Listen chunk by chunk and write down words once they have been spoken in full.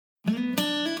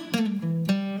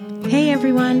Hey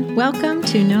everyone, welcome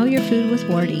to Know Your Food with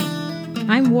Wardy.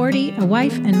 I'm Wardy, a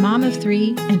wife and mom of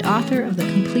 3, and author of The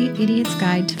Complete Idiot's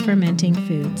Guide to Fermenting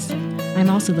Foods. I'm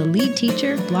also the lead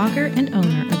teacher, blogger, and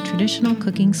owner of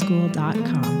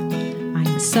TraditionalCookingSchool.com.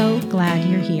 I'm so glad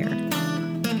you're here.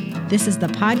 This is the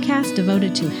podcast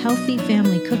devoted to healthy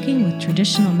family cooking with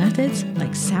traditional methods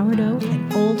like sourdough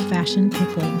and old-fashioned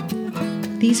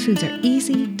pickling. These foods are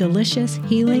easy, delicious,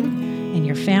 healing, and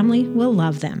your family will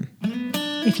love them.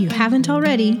 If you haven't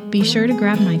already, be sure to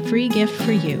grab my free gift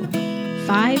for you.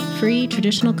 5 free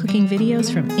traditional cooking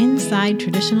videos from inside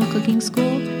Traditional Cooking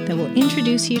School that will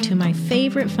introduce you to my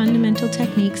favorite fundamental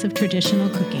techniques of traditional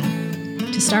cooking.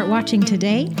 To start watching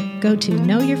today, go to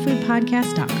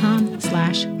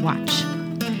knowyourfoodpodcast.com/watch.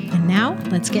 And now,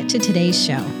 let's get to today's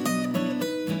show.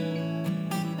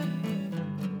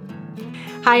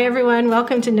 Hi everyone,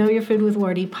 welcome to Know Your Food with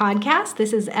Wardy podcast.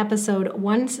 This is episode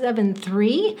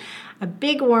 173. A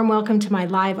big warm welcome to my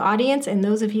live audience and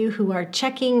those of you who are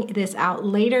checking this out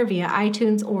later via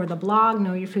iTunes or the blog,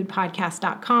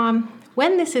 knowyourfoodpodcast.com.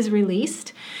 When this is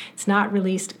released, it's not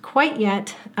released quite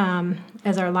yet,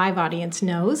 as our live audience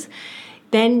knows,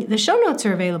 then the show notes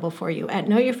are available for you at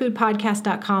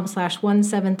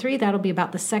knowyourfoodpodcast.com/173. That'll be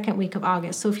about the second week of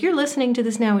August. So if you're listening to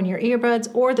this now in your earbuds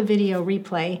or the video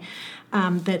replay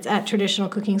that's at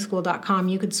traditionalcookingschool.com,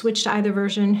 you could switch to either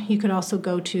version. You could also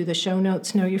go to the show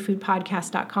notes,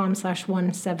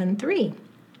 knowyourfoodpodcast.com/173.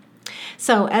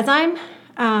 So as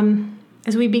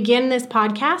we begin this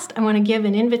podcast, I want to give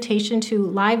an invitation to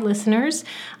live listeners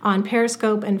on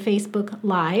Periscope and Facebook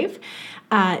Live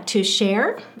to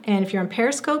share. And if you're on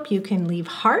Periscope, you can leave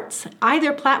hearts.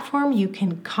 Either platform, you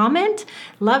can comment.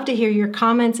 Love to hear your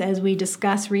comments as we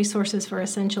discuss resources for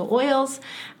essential oils.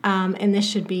 And this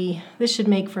should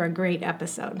make for a great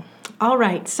episode. All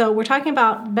right, so we're talking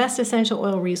about best essential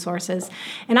oil resources,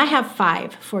 and I have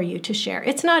 5 for you to share.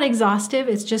 It's not exhaustive.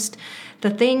 It's just the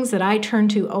things that I turn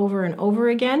to over and over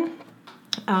again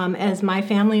as my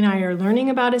family and I are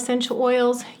learning about essential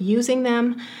oils, using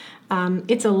them.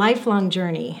 It's a lifelong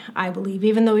journey, I believe.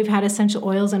 Even though we've had essential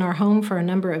oils in our home for a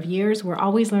number of years, we're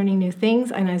always learning new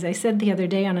things. And as I said the other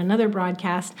day on another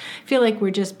broadcast, I feel like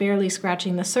we're just barely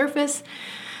scratching the surface.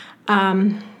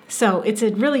 So it's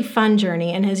a really fun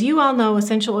journey. And as you all know,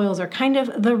 essential oils are kind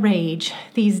of the rage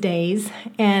these days,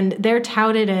 and they're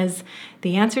touted as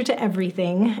the answer to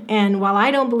everything. And while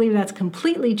I don't believe that's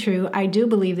completely true, I do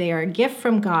believe they are a gift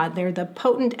from God. They're the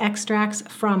potent extracts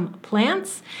from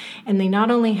plants, and they not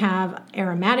only have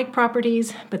aromatic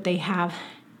properties, but they have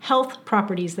health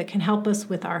properties that can help us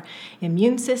with our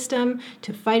immune system,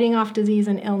 to fighting off disease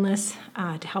and illness,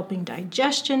 to helping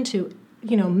digestion, to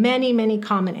many, many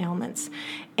common ailments.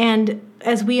 And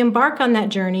as we embark on that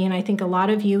journey, and I think a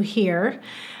lot of you here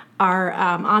are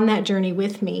on that journey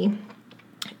with me,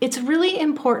 it's really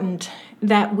important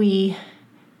that we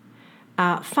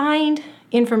find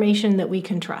information that we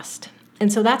can trust.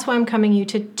 And so that's why I'm coming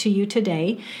to you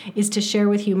today, is to share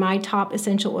with you my top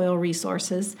essential oil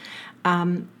resources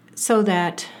so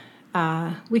that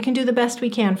we can do the best we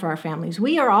can for our families.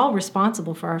 We are all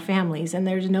responsible for our families, and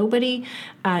there's nobody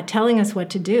telling us what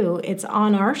to do. It's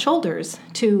on our shoulders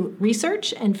to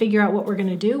research and figure out what we're going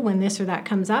to do when this or that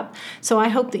comes up. So I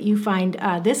hope that you find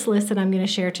this list that I'm going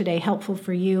to share today helpful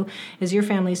for you as your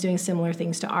family is doing similar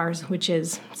things to ours, which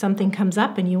is something comes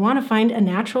up and you want to find a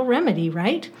natural remedy,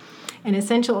 right? And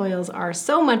essential oils are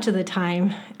so much of the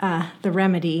time the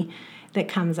remedy that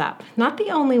comes up. Not the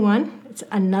only one. It's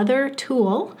another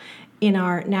tool in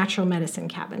our natural medicine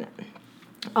cabinet.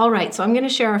 All right, so I'm going to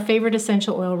share our favorite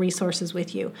essential oil resources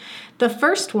with you. The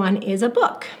first one is a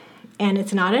book, and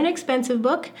it's not an expensive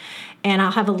book, and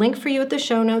I'll have a link for you at the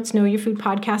show notes,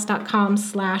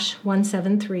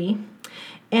 knowyourfoodpodcast.com/173.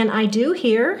 And I do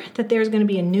hear that there's going to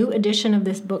be a new edition of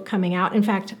this book coming out. In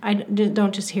fact, I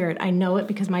don't just hear it, I know it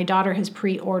because my daughter has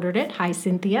pre-ordered it. Hi,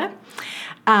 Cynthia.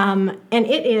 And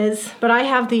it is, but I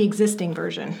have the existing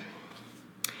version.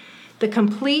 The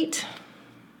complete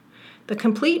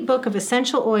book of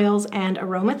essential oils and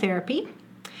aromatherapy.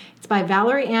 It's by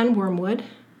Valerie Ann Wormwood.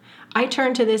 I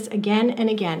turn to this again and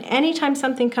again. Anytime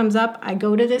something comes up, I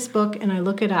go to this book and I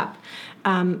look it up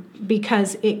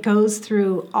because it goes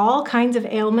through all kinds of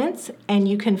ailments, and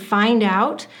you can find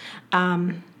out,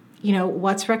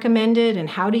 what's recommended and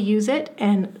how to use it.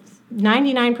 And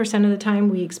 99% of the time,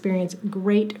 we experience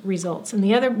great results. And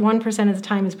the other 1% of the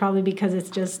time is probably because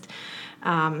it's just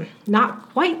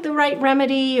not quite the right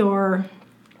remedy, or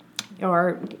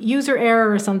or user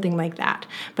error or something like that.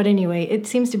 But anyway, it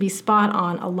seems to be spot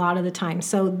on a lot of the time.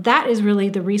 So that is really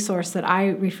the resource that I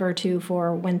refer to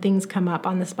for when things come up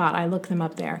on the spot. I look them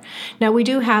up there. Now, we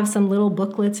do have some little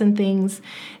booklets and things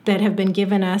that have been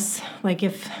given us, like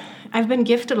if I've been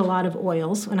gifted a lot of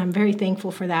oils, and I'm very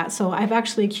thankful for that. So I've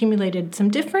actually accumulated some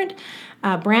different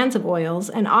brands of oils,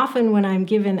 and often when I'm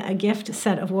given a gift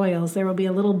set of oils, there will be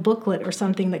a little booklet or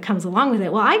something that comes along with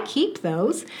it. Well, I keep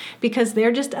those because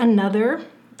they're just another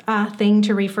thing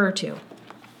to refer to.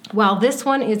 While this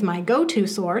one is my go-to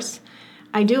source,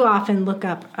 I do often look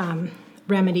up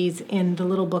remedies in the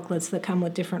little booklets that come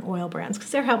with different oil brands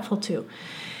because they're helpful too.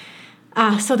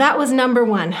 So that was number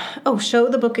one. Oh, show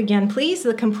the book again, please.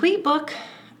 The complete book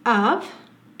of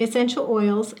essential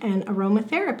oils and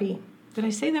aromatherapy. Did I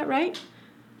say that right?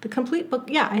 The complete book.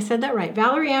 Yeah, I said that right.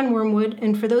 Valerie Ann Wormwood.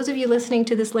 And for those of you listening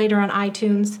to this later on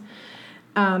iTunes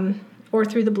or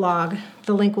through the blog,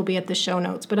 the link will be at the show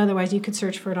notes. But otherwise, you could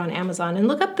search for it on Amazon and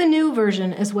look up the new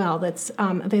version as well that's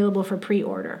available for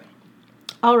pre-order.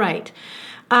 All right.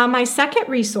 My second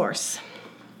resource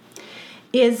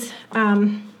is...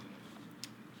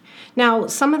 Now,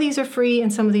 some of these are free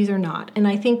and some of these are not. And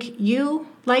I think you,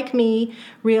 like me,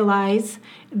 realize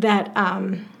that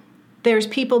there's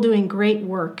people doing great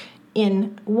work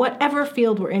in whatever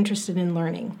field we're interested in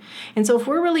learning. And so if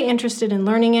we're really interested in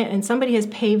learning it and somebody has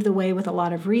paved the way with a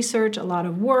lot of research, a lot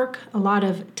of work, a lot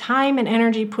of time and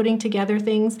energy putting together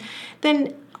things,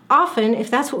 then often, if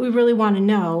that's what we really want to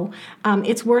know,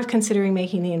 it's worth considering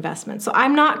making the investment. So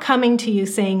I'm not coming to you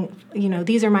saying,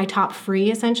 these are my top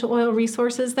free essential oil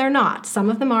resources. They're not. Some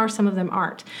of them are, some of them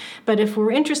aren't. But if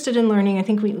we're interested in learning, I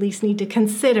think we at least need to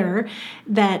consider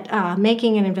that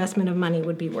making an investment of money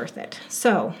would be worth it.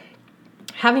 So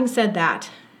having said that,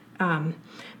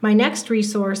 my next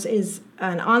resource is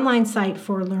an online site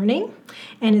for learning,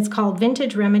 and it's called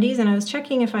Vintage Remedies, and I was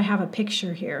checking if I have a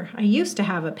picture here. I used to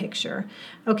have a picture.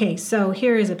 Okay, so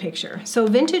here is a picture. So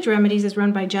Vintage Remedies is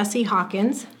run by Jesse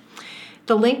Hawkins.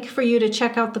 The link for you to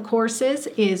check out the courses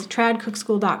is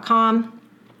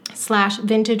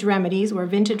tradcookschool.com/vintage remedies, where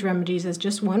vintage remedies is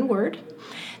just one word.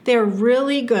 They're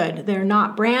really good. They're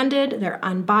not branded. They're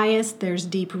unbiased. There's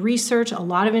deep research, a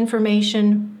lot of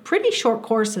information, pretty short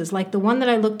courses like the one that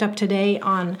I looked up today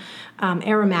on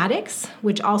aromatics,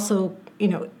 which also,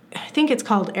 I think it's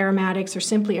called aromatics or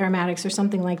simply aromatics or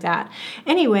something like that.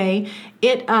 Anyway,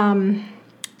 it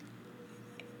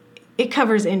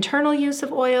covers internal use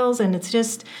of oils, and it's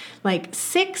just like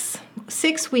six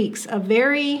weeks of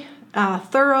very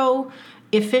thorough,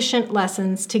 efficient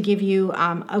lessons to give you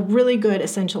a really good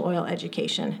essential oil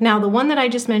education. Now, the one that I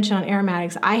just mentioned on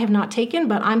aromatics, I have not taken,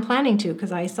 but I'm planning to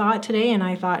because I saw it today and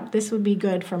I thought this would be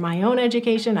good for my own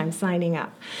education. I'm signing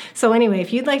up. So anyway,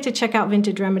 if you'd like to check out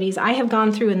Vintage Remedies, I have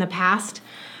gone through in the past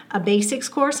a basics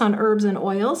course on herbs and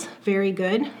oils. Very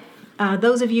good.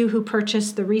 Those of you who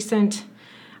purchased the recent,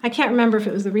 I can't remember if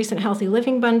it was the recent Healthy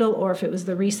Living bundle or if it was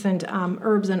the recent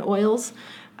herbs and oils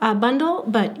bundle,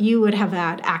 but you would have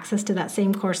had access to that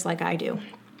same course like I do.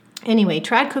 Anyway,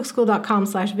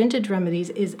 tradcookschool.com/vintage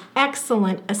remedies is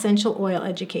excellent essential oil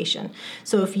education.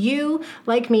 So if you,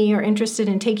 like me, are interested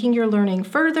in taking your learning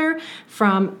further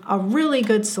from a really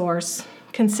good source,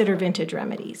 consider Vintage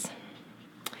Remedies.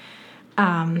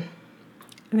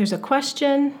 There's a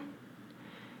question.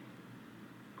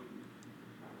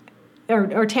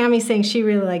 Or Tammy's saying she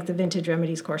really liked the Vintage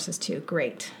Remedies courses too.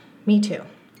 Great. Me too.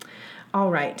 All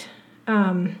right.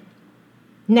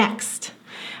 Next.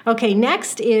 Okay,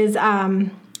 next is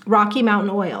Rocky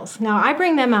Mountain Oils. Now, I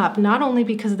bring them up not only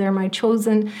because they're my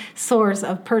chosen source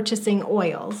of purchasing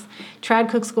oils,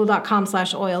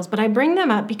 tradcookschool.com/oils, but I bring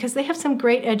them up because they have some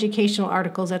great educational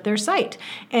articles at their site.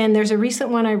 And there's a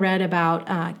recent one I read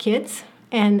about kids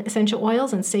and essential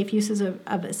oils and safe uses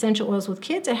of essential oils with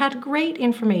kids. It had great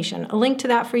information. A link to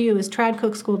that for you is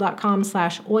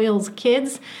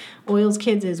tradcookschool.com/oilskids. Oils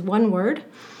Kids is one word.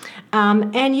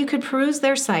 And you could peruse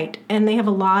their site, and they have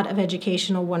a lot of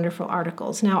educational, wonderful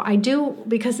articles. Now, I do,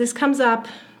 because this comes up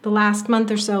the last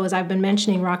month or so as I've been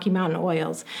mentioning Rocky Mountain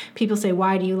Oils, people say,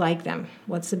 why do you like them?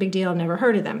 What's the big deal? I've never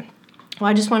heard of them. Well,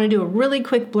 I just want to do a really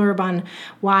quick blurb on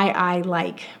why I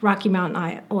like Rocky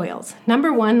Mountain Oils.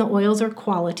 Number one, the oils are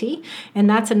quality, and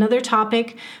that's another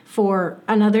topic for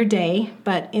another day,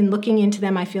 but in looking into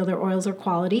them, I feel their oils are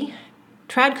quality.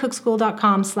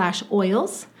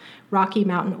 tradcookschool.com/oils, Rocky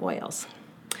Mountain Oils.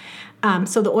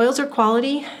 So the oils are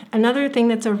quality. Another thing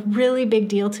that's a really big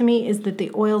deal to me is that the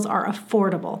oils are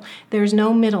affordable. There's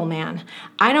no middleman.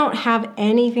 I don't have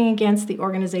anything against the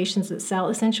organizations that sell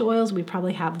essential oils. We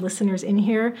probably have listeners in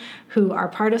here who are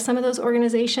part of some of those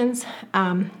organizations.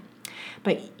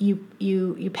 but you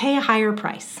pay a higher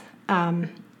price.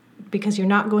 Because you're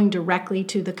not going directly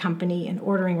to the company and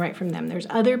ordering right from them. There's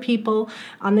other people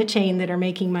on the chain that are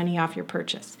making money off your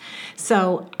purchase.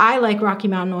 So I like Rocky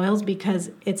Mountain Oils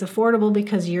because it's affordable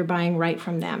because you're buying right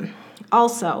from them.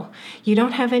 Also, you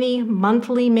don't have any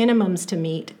monthly minimums to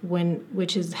meet,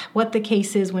 which is what the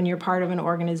case is when you're part of an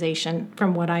organization,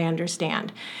 from what I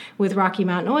understand. With Rocky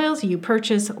Mountain Oils, you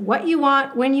purchase what you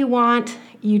want, when you want.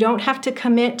 You don't have to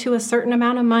commit to a certain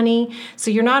amount of money.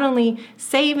 So you're not only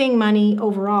saving money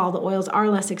overall, the oils are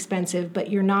less expensive, but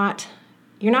you're not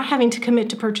having to commit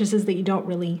to purchases that you don't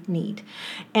really need.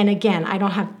 And again, I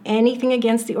don't have anything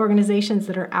against the organizations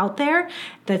that are out there.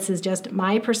 This is just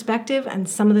my perspective and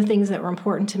some of the things that were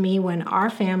important to me when our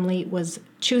family was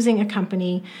choosing a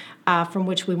company from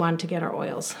which we wanted to get our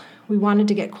oils. We wanted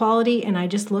to get quality, and I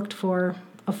just looked for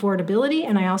affordability,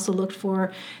 and I also looked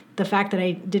for the fact that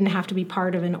I didn't have to be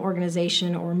part of an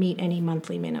organization or meet any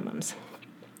monthly minimums.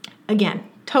 Again,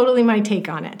 totally my take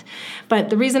on it. But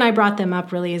the reason I brought them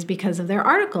up really is because of their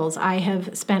articles. I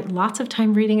have spent lots of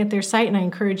time reading at their site, and I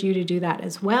encourage you to do that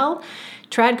as well.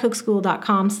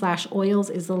 tradcookschool.com/oils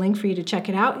is the link for you to check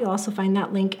it out. You'll also find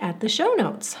that link at the show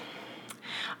notes.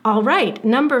 All right,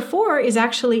 number 4 is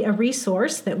actually a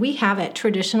resource that we have at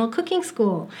Traditional Cooking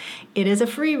School. It is a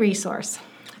free resource.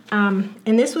 And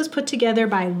this was put together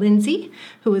by Lindsay,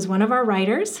 who is one of our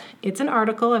writers. It's an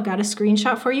article. I've got a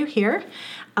screenshot for you here.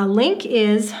 A link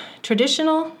is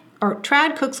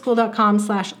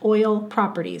tradcookschool.com/oil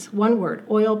properties. One word,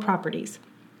 oil properties.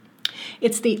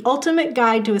 It's the ultimate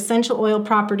guide to essential oil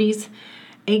properties,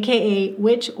 aka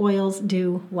which oils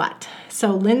do what.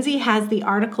 So Lindsay has the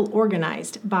article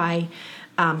organized by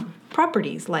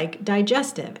properties like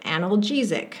digestive,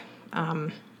 analgesic,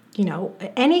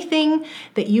 anything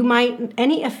that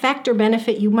any effect or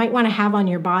benefit you might want to have on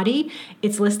your body.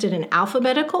 It's listed in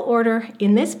alphabetical order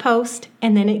in this post,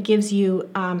 and then it gives you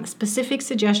specific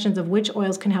suggestions of which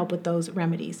oils can help with those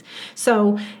remedies.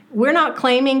 So we're not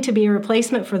claiming to be a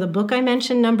replacement for the book I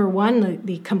mentioned, number 1,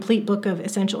 the complete book of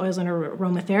essential oils and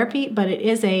aromatherapy, but it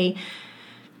is a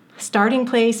starting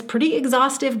place, pretty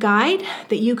exhaustive guide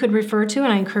that you could refer to,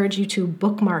 and I encourage you to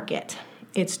bookmark it.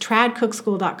 It's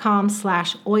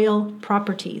tradcookschool.com/oil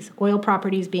properties, oil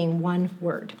properties being one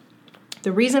word.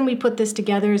 The reason we put this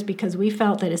together is because we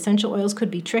felt that essential oils could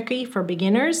be tricky for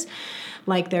beginners.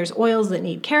 Like there's oils that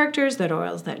need characters, there are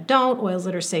oils that don't, oils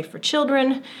that are safe for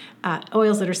children,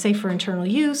 oils that are safe for internal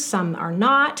use, some are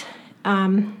not.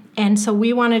 And so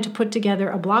we wanted to put together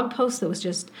a blog post that was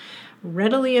just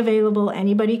readily available,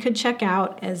 anybody could check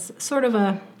out as sort of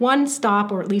a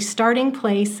one-stop or at least starting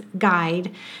place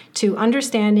guide to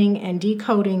understanding and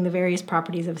decoding the various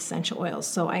properties of essential oils.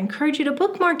 So I encourage you to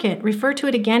bookmark it, refer to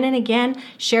it again and again,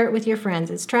 share it with your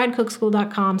friends. It's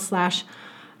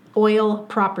tradcookschool.com/oil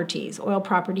properties. Oil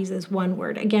properties is one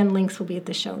word. Again, links will be at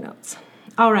the show notes.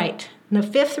 All right, the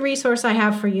 5th resource I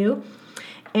have for you,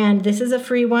 and this is a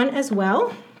free one as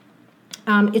well.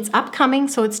 It's upcoming,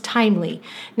 so it's timely.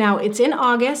 Now, it's in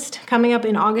August, coming up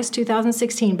in August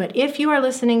 2016, but if you are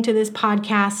listening to this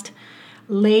podcast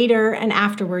later and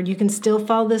afterward, you can still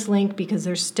follow this link because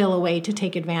there's still a way to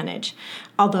take advantage,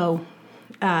 although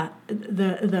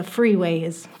the free way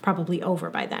is probably over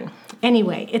by then.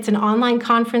 Anyway, it's an online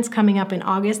conference coming up in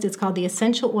August. It's called the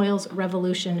Essential Oils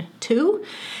Revolution 2.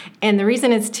 And the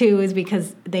reason it's 2 is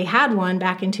because they had one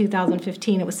back in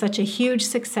 2015. It was such a huge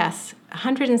success.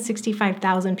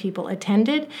 165,000 people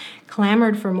attended,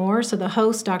 clamored for more. So the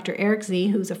host, Dr. Eric Z.,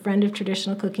 who's a friend of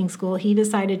Traditional Cooking School, he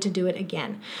decided to do it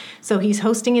again. So he's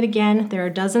hosting it again. There are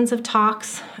dozens of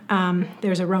talks.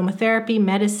 There's aromatherapy,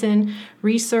 medicine,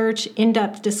 research,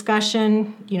 in-depth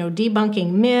discussion,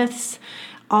 debunking myths,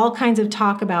 all kinds of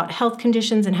talk about health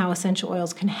conditions and how essential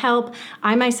oils can help.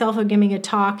 I myself am giving a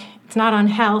talk. It's not on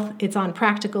health. It's on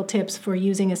practical tips for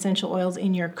using essential oils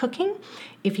in your cooking.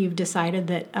 If you've decided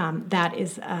that that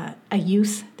is a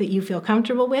use that you feel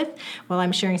comfortable with, well,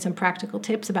 I'm sharing some practical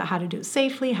tips about how to do it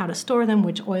safely, how to store them,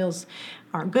 which oils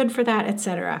are good for that,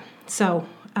 etc. So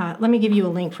let me give you a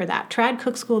link for that.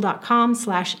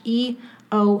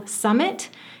 tradcookschool.com/EO Summit.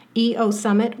 EO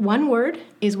Summit, one word,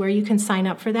 is where you can sign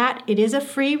up for that. It is a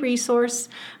free resource.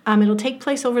 It'll take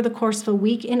place over the course of a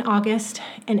week in August,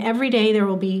 and every day there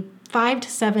will be 5 to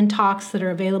 7 talks that are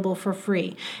available for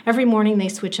free. Every morning they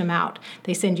switch them out.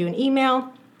 They send you an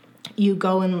email. You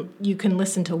go and you can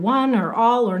listen to one or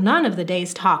all or none of the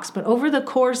day's talks, but over the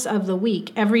course of the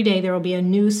week, every day there will be a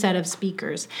new set of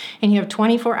speakers, and you have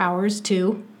 24 hours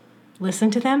to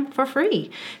listen to them for free.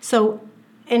 So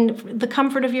in the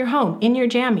comfort of your home, in your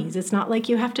jammies. It's not like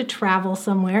you have to travel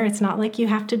somewhere. It's not like you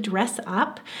have to dress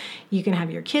up. You can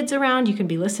have your kids around. You can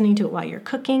be listening to it while you're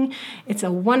cooking. It's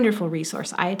a wonderful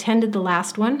resource. I attended the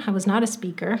last one. I was not a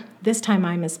speaker. This time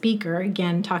I'm a speaker,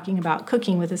 again, talking about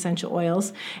cooking with essential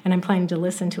oils, and I'm planning to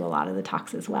listen to a lot of the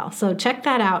talks as well. So check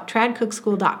that out,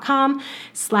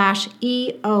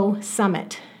 tradcookschool.com/EO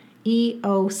Summit.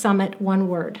 EO Summit, one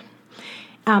word.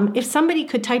 If somebody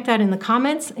could type that in the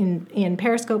comments in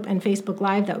Periscope and Facebook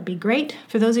Live, that would be great.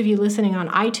 For those of you listening on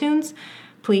iTunes,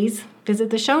 please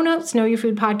visit the show notes,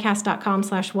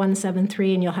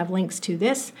 knowyourfoodpodcast.com/173, and you'll have links to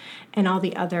this and all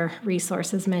the other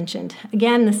resources mentioned.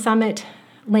 Again, the summit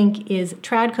link is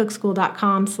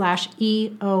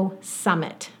tradcookschool.com/EO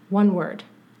Summit, one word.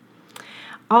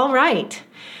 All right.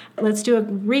 Let's do a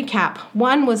recap.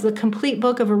 One was the complete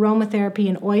book of aromatherapy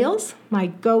and oils, my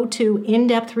go-to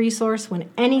in-depth resource when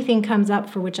anything comes up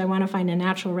for which I want to find a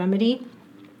natural remedy.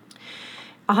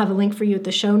 I'll have a link for you at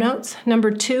the show notes. Number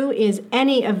 2 is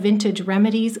any of Vintage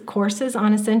Remedies courses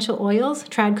on essential oils,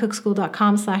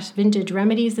 tradcookschool.com/vintage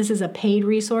remedies. This is a paid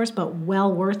resource, but well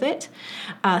worth it.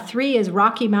 3 is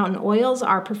Rocky Mountain Oils,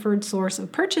 our preferred source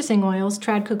of purchasing oils,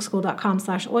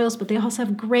 tradcookschool.com/oils, but they also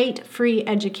have great free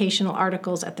educational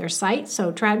articles at their site,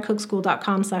 so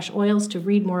tradcookschool.com/oils to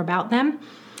read more about them.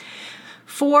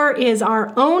 4 is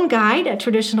our own guide at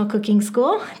Traditional Cooking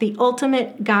School, the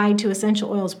ultimate guide to essential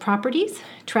oils properties,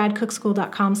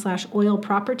 tradcookschool.com/oil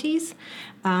properties.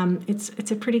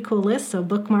 It's a pretty cool list, so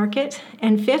bookmark it.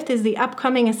 And 5th is the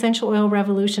upcoming Essential Oil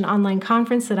Revolution online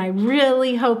conference that I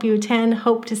really hope you attend,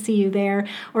 hope to see you there,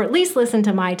 or at least listen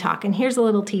to my talk. And here's a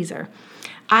little teaser.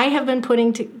 I have been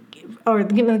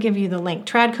I'll give you the link,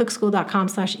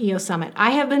 tradcookschool.com/EO Summit. I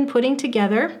have been putting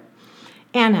together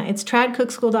Anna, it's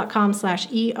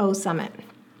tradcookschool.com/EO Summit.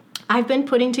 I've been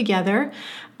putting together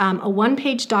a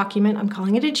one-page document, I'm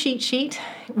calling it a cheat sheet,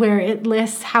 where it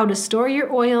lists how to store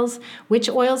your oils, which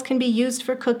oils can be used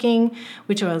for cooking,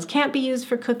 which oils can't be used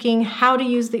for cooking, how to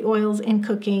use the oils in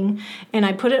cooking, and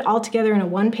I put it all together in a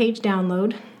one-page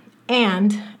download,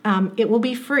 and it will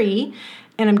be free,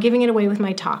 and I'm giving it away with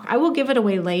my talk. I will give it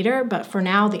away later, but for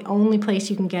now, the only place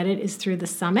you can get it is through the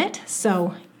summit,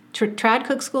 so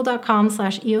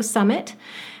tradcookschool.com/EO Summit.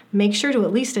 Make sure to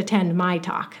at least attend my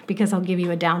talk because I'll give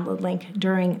you a download link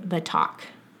during the talk.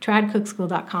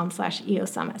 tradcookschool.com/EO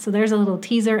Summit. So there's a little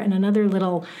teaser and another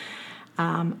little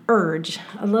urge,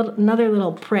 another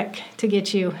little prick to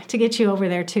get you over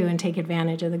there too and take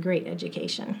advantage of the great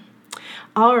education.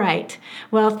 All right.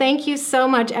 Well, thank you so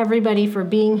much, everybody, for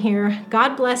being here.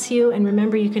 God bless you. And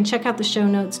remember, you can check out the show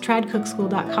notes,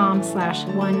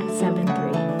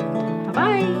 tradcookschool.com/173.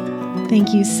 Bye-bye.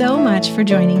 Thank you so much for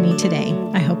joining me today.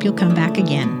 I hope you'll come back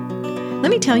again. Let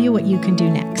me tell you what you can do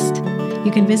next.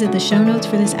 You can visit the show notes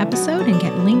for this episode and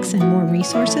get links and more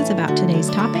resources about today's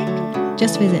topic.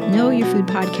 Just visit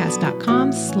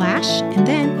knowyourfoodpodcast.com/ and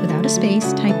then, without a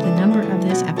space, type the number of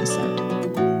this episode.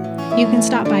 You can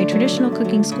stop by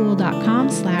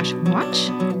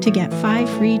traditionalcookingschool.com/watch to get 5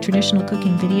 free traditional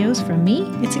cooking videos from me.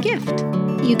 It's a gift.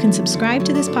 You can subscribe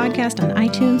to this podcast on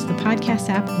iTunes, the podcast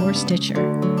app, or Stitcher.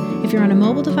 If you're on a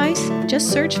mobile device,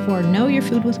 just search for Know Your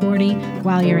Food with Wardy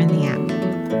while you're in the app.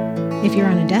 If you're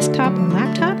on a desktop or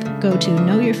laptop, go to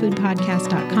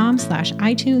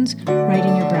knowyourfoodpodcast.com/iTunes right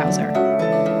in your browser.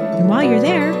 And while you're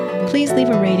there, please leave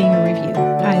a rating or review.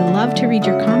 I love to read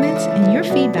your comments, and your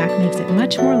feedback makes it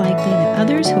much more likely that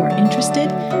others who are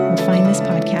interested will find this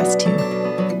podcast too.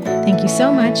 Thank you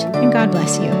so much, and God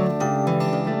bless you.